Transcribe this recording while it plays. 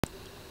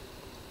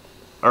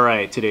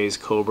Alright, today's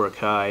Cobra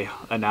Kai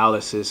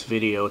analysis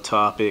video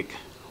topic: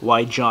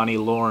 why Johnny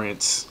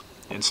Lawrence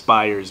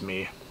inspires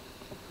me.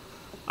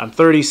 I'm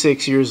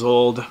 36 years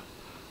old.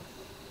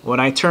 When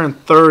I turned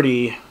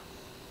 30,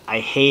 I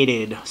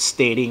hated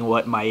stating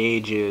what my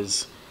age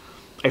is.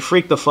 I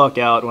freaked the fuck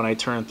out when I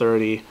turned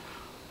 30.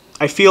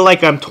 I feel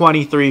like I'm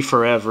 23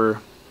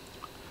 forever.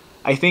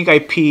 I think I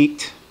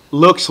peaked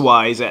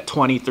looks-wise at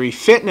 23.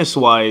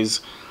 Fitness-wise,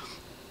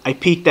 I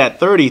peaked at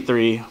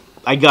 33.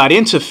 I got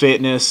into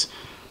fitness.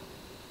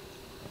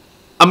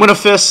 I'm gonna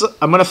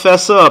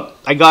fess up.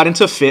 I got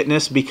into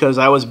fitness because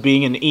I was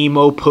being an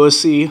emo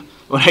pussy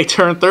when I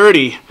turned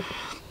 30.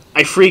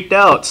 I freaked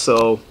out.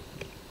 So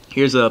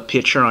here's a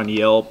picture on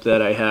Yelp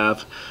that I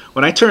have.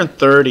 When I turned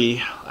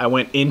 30, I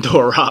went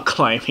indoor rock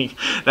climbing.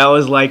 That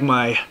was like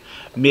my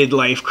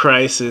midlife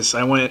crisis.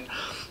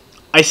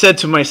 I said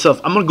to myself,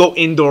 I'm gonna go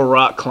indoor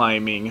rock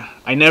climbing.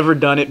 I never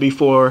done it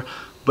before,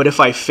 but if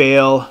I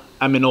fail,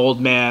 I'm an old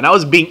man. I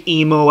was being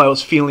emo. I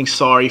was feeling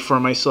sorry for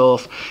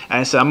myself. And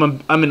I said, I'm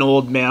an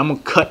old man. I'm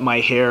going to cut my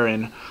hair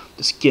and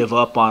just give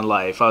up on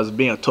life. I was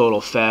being a total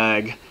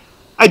fag.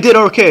 I did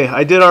okay.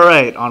 I did all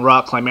right on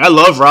rock climbing. I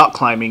love rock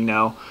climbing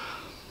now.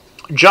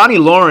 Johnny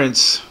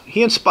Lawrence,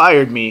 he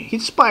inspired me. He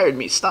inspired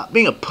me. Stop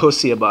being a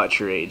pussy about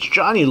your age.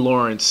 Johnny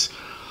Lawrence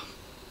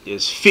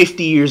is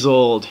 50 years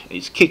old.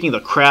 He's kicking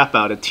the crap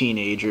out of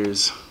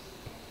teenagers.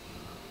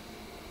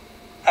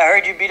 I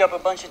heard you beat up a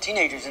bunch of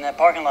teenagers in that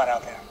parking lot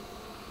out there.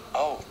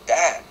 Oh,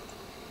 that?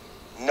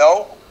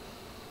 No,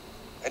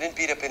 I didn't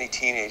beat up any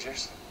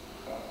teenagers.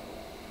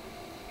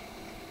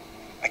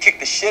 I kicked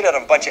the shit out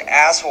of a bunch of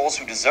assholes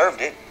who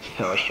deserved it.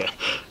 Hell yeah.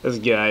 This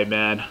guy,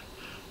 man.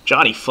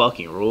 Johnny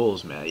fucking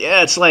rules, man.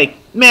 Yeah, it's like,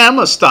 man, I'm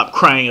gonna stop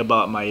crying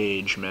about my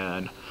age,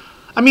 man.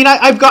 I mean,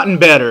 I've gotten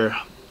better.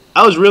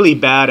 I was really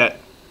bad at,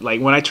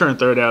 like, when I turned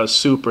 30, I was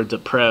super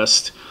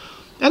depressed.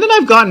 And then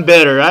I've gotten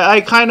better.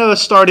 I kind of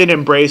started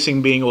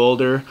embracing being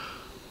older.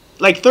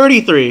 Like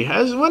 33,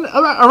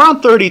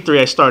 around 33,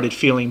 I started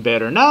feeling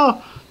better.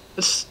 Now,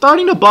 it's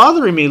starting to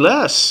bother me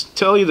less,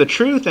 tell you the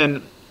truth.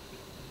 And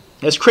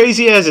as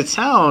crazy as it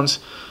sounds,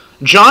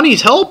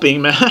 Johnny's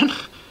helping, man.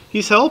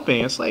 He's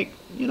helping. It's like,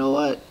 you know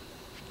what?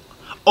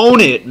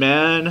 Own it,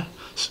 man.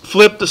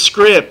 Flip the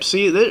script.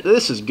 See,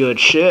 this is good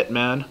shit,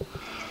 man.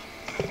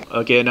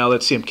 Okay, now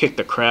let's see him kick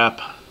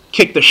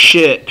the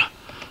shit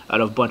out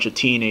of a bunch of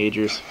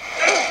teenagers.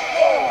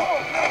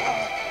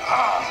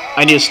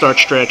 I need to start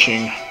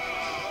stretching.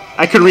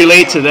 I could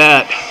relate to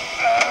that.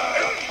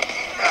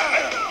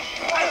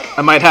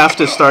 I might have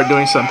to start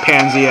doing some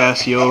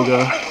pansy-ass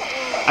yoga.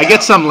 I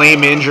get some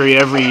lame injury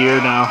every year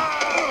now.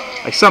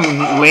 Like some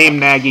lame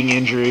nagging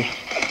injury.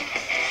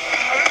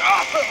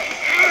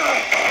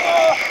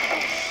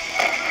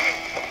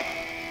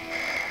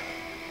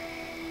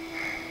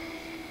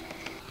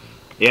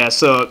 Yeah,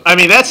 so, I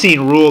mean, that scene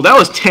ruled. That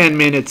was 10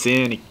 minutes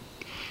in. He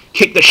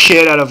kicked the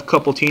shit out of a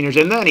couple teenagers,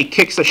 and then he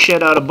kicks the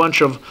shit out of a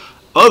bunch of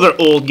other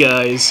old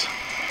guys.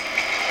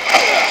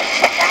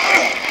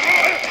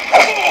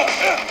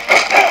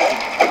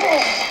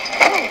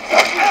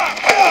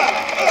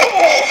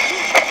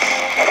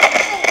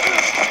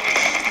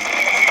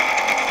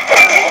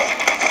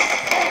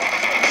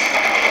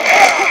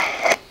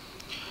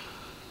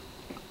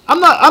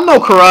 I'm no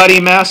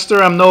karate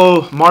master. I'm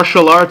no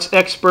martial arts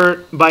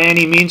expert by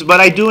any means, but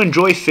I do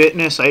enjoy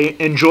fitness. I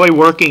enjoy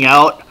working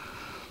out.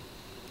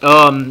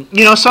 You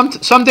know,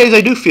 some days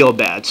I do feel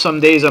bad. Some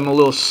days I'm a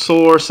little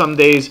sore. Some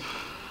days,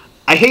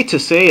 I hate to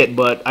say it,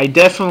 but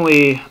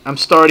I'm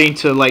starting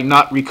to like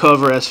not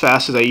recover as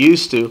fast as I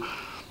used to.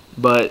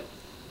 But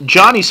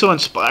Johnny's so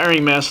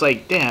inspiring, man. It's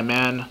like, damn,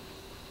 man.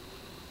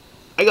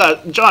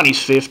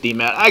 Johnny's 50,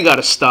 man. I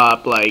gotta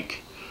stop.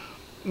 Like,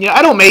 yeah,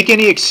 I don't make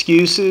any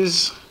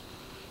excuses.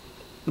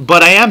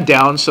 But I am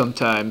down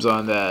sometimes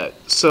on that.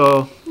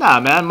 So, nah,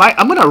 man.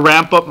 I'm going to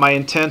ramp up my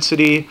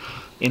intensity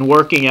in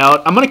working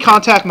out. I'm going to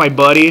contact my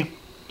buddy,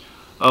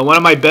 one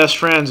of my best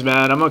friends,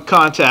 man. I'm going to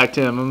contact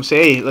him. I'm going to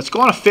say, hey, let's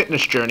go on a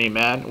fitness journey,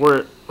 man.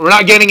 We're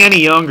not getting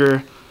any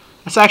younger.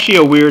 That's actually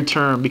a weird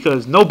term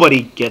because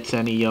nobody gets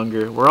any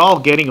younger. We're all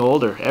getting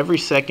older. Every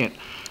second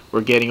we're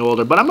getting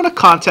older. But I'm going to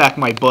contact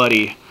my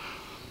buddy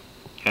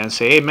and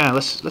say, hey, man,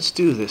 let's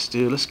do this,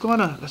 dude. Let's go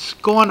on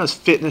a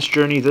fitness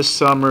journey this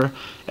summer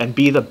and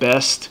be the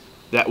best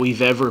that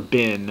we've ever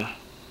been. I'm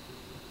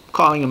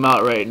calling him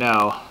out right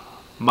now,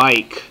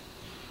 Mike.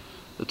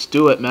 Let's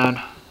do it,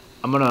 man.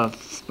 I'm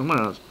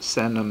gonna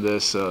send him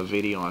this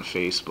video on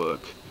Facebook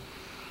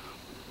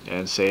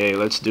and say, hey,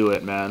 let's do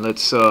it, man.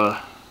 Let's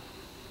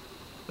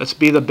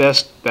be the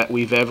best that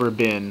we've ever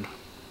been.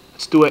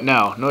 Let's do it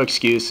now. No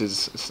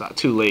excuses. It's not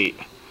too late.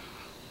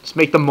 Let's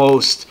make the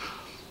most.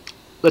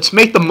 Let's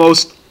make the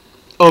most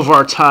of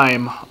our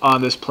time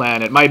on this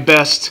planet. My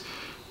best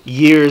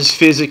years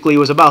physically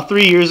was about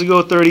 3 years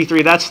ago,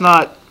 33. That's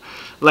not,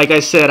 like I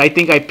said, I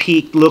think I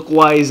peaked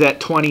look-wise at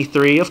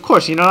 23. Of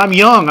course, you know, I'm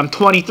young. I'm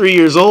 23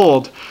 years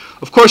old.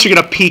 Of course you're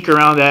going to peak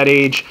around that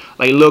age,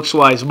 like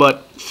looks-wise.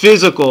 But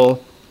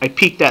physical, I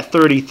peaked at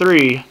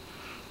 33.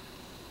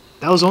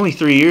 That was only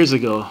 3 years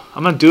ago.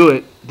 I'm gonna do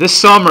it this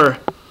summer.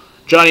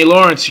 Johnny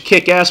Lawrence, you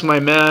kick ass, my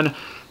man.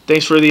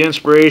 Thanks for the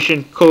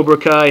inspiration. Cobra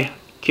Kai,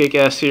 kick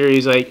ass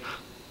series. Like,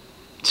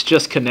 it's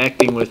just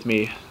connecting with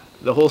me.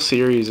 The whole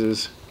series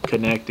is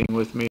connecting with me.